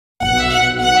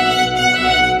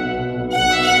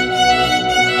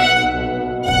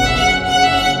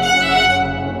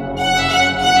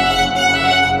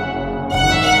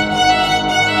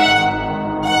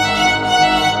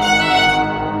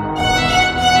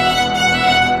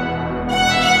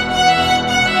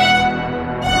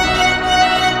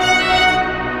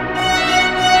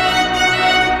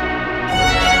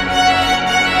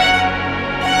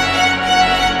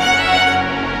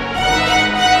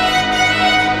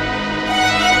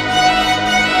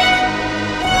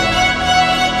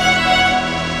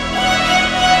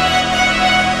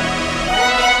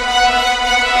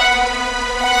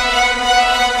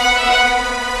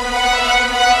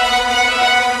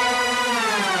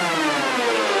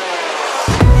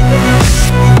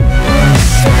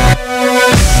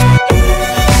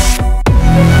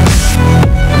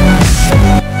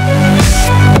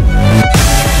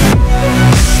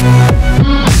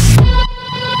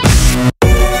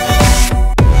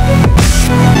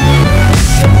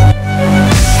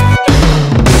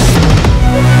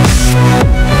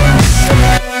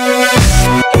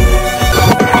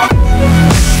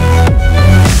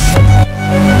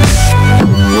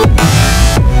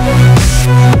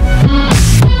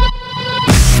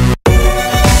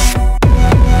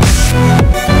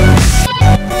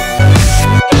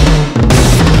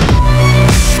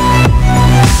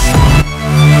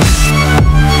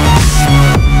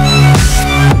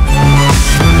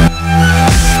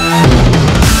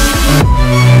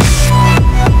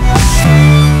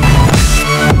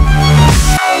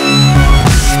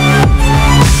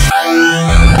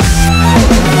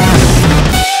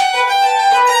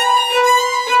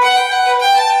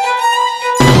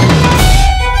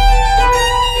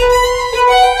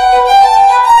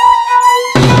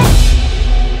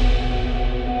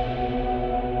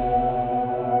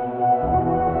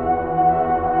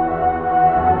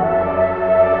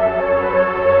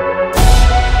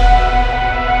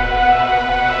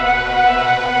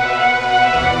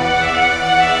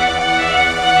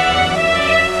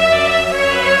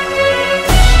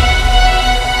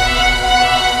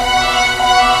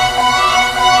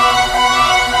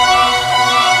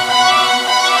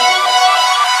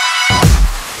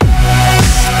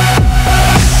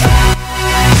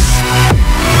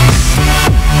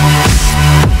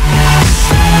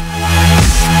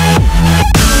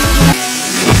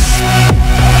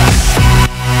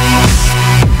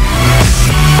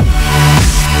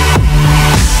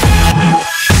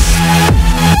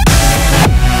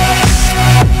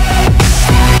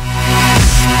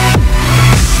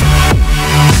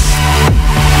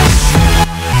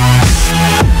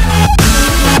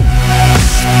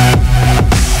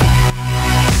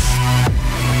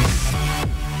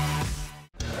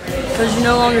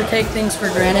take things for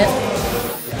granted.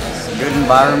 It's a good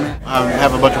environment. I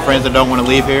have a bunch of friends that don't want to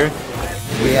leave here.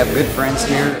 We have good friends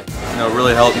here. You know, it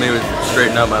really helped me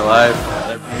straighten out my life.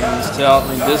 It's taught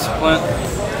me discipline.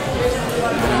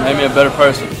 It made me a better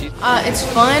person. It's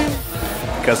fun.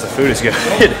 Because the food is good.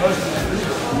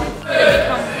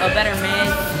 Become a better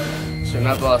man. So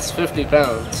I've lost 50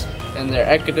 pounds, and their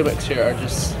academics here are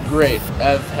just great.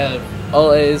 I've had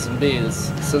all A's and B's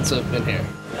since I've been here.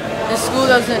 This school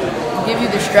doesn't give you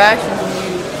distractions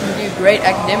and you can do great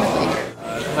academically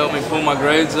here. It helped me pull my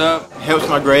grades up. Helps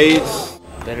my grades.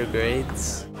 Better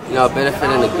grades. You know, benefit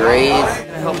in the grades.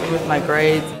 Help me with my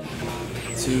grades.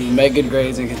 To make good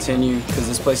grades and continue, because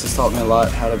this place has taught me a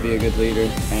lot how to be a good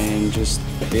leader and just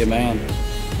be a man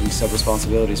and accept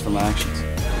responsibilities for my actions.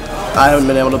 I haven't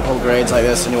been able to pull grades like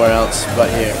this anywhere else but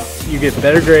here. You get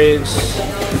better grades,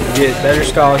 you get better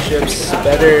scholarships,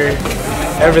 better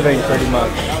everything pretty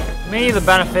much. For me, the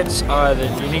benefits are the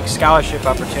unique scholarship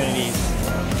opportunities,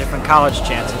 different college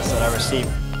chances that I receive.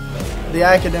 The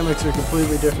academics are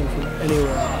completely different from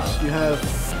anywhere else. You have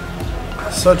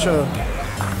such a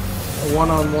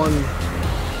one-on-one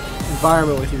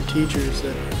environment with your teachers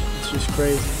that it's just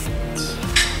crazy.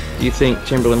 Do you think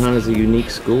Chamberlain-Hunt is a unique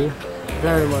school?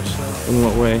 Very much so. In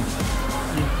what way?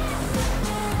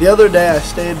 The other day I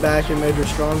stayed back in Major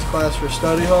Strong's class for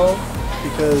study hall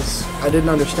because I didn't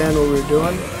understand what we were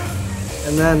doing.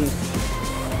 And then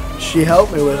she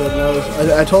helped me with it,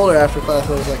 and I told her after class,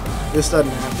 I was like, this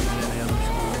doesn't happen at any other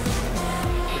school.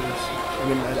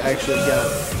 I actually got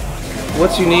it.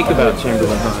 What's unique about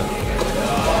Chamberlain-Hunt?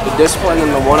 The discipline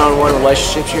and the one-on-one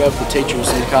relationships you have with the teachers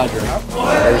and the cadre.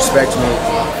 They respect me.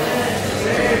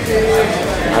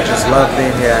 I just love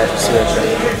being here at CHA.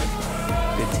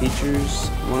 Good teachers,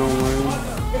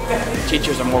 one-on-one.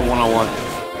 Teachers are more one-on-one.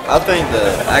 I think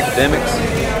the academics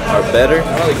are better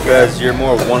because you're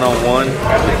more one-on-one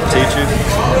with the teachers,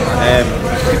 and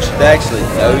they actually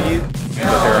know you. There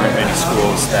aren't many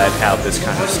schools that have this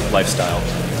kind of lifestyle.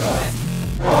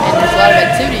 And there's a lot of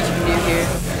activities you can do here.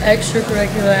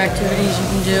 Extracurricular activities you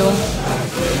can do.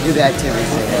 You do the activities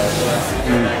they have.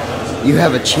 And you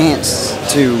have a chance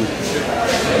to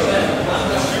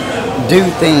do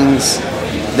things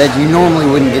that you normally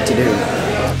wouldn't get to do.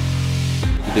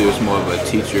 There's more of a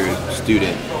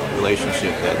teacher-student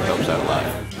relationship that helps out a lot.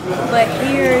 But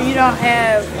here you don't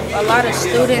have a lot of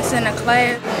students in the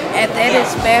class, and that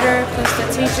is better because the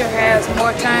teacher has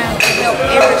more time to help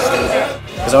every student.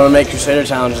 Because I want to make Crusader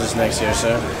challenges next year,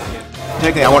 sir.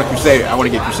 Technically, I want to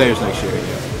get Crusaders next year.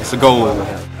 It's a goal.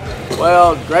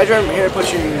 Well, graduating from here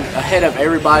puts you ahead of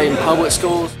everybody in public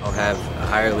schools. I'll have a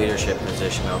higher leadership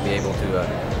position. I'll be able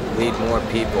to lead more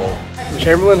people.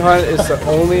 Chamberlain-Hunt is the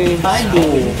only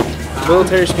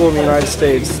military school in the United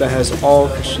States that has all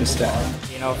Christian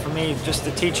staff. You know, for me, just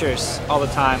the teachers all the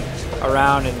time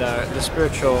around and the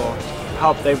spiritual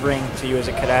help they bring to you as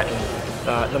a cadet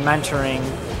and the mentoring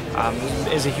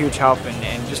is a huge help,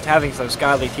 and just having those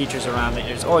godly teachers around that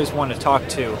there's always one to talk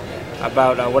to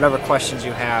about whatever questions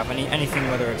you have, anything,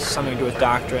 whether it's something to do with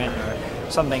doctrine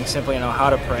or something simply, how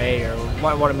to pray or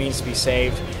what it means to be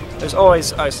saved. There's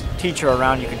always a teacher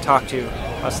around you can talk to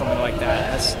about something like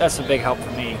that. That's a big help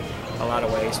for me in a lot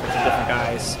of ways with the different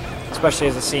guys, especially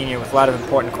as a senior with a lot of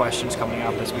important questions coming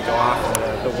up as we go off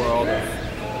into the world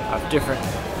of different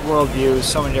worldviews,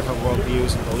 so many different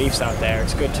worldviews and beliefs out there.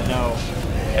 It's good to know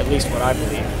at least what I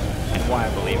believe and why I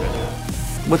believe it.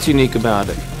 What's unique about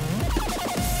it?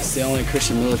 It's the only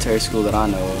Christian military school that I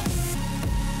know of.